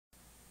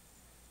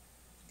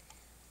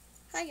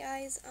Hi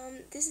guys,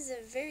 this is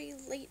a very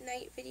late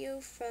night video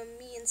from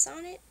me and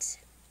Sonnet.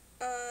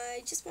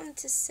 I just wanted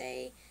to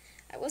say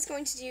I was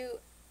going to do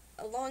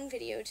a long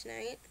video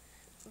tonight,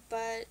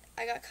 but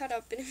I got caught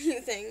up in a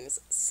few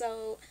things,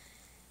 so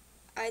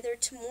either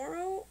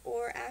tomorrow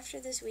or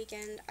after this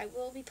weekend I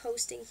will be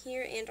posting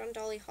here and on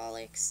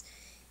Dollyholics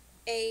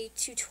a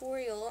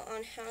tutorial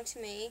on how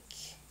to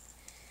make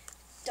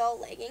doll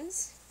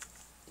leggings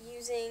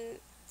using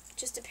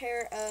just a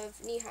pair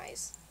of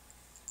knee-highs,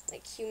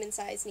 like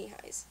human-sized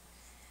knee-highs.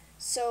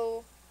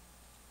 So,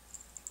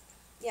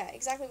 yeah,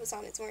 exactly what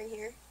Sonnet's wearing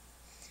here.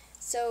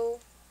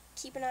 So,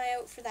 keep an eye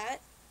out for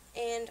that.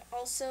 And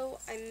also,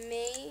 I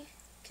may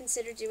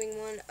consider doing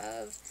one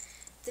of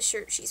the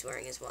shirt she's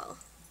wearing as well,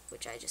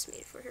 which I just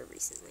made for her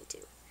recently,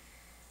 too.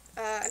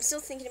 I'm still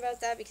thinking about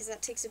that because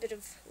that takes a bit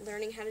of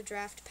learning how to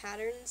draft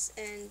patterns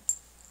and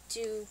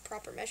do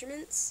proper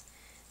measurements.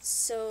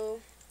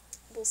 So,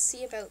 we'll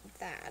see about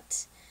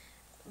that.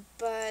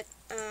 But,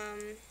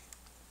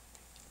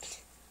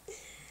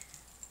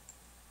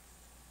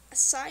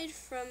 aside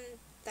from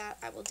that,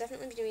 I will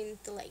definitely be doing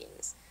the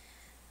leggings.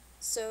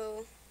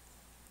 So,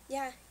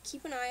 yeah,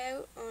 keep an eye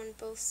out on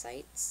both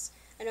sites.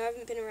 I know I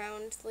haven't been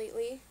around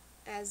lately,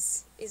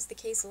 as is the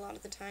case a lot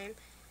of the time.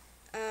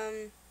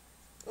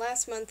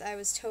 Last month I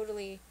was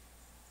totally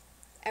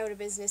out of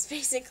business,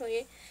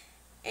 basically,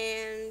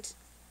 and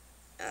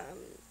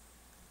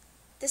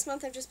this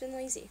month I've just been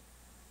lazy.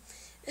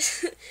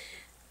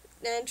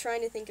 And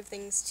trying to think of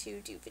things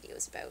to do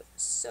videos about.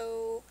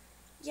 So,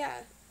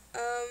 yeah,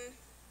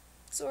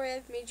 sorry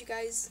I've made you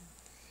guys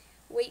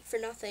wait for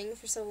nothing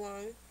for so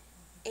long,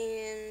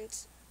 and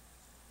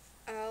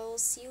I'll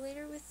see you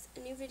later with a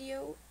new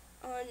video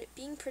on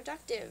being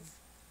productive.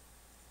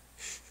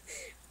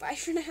 Bye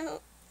for now.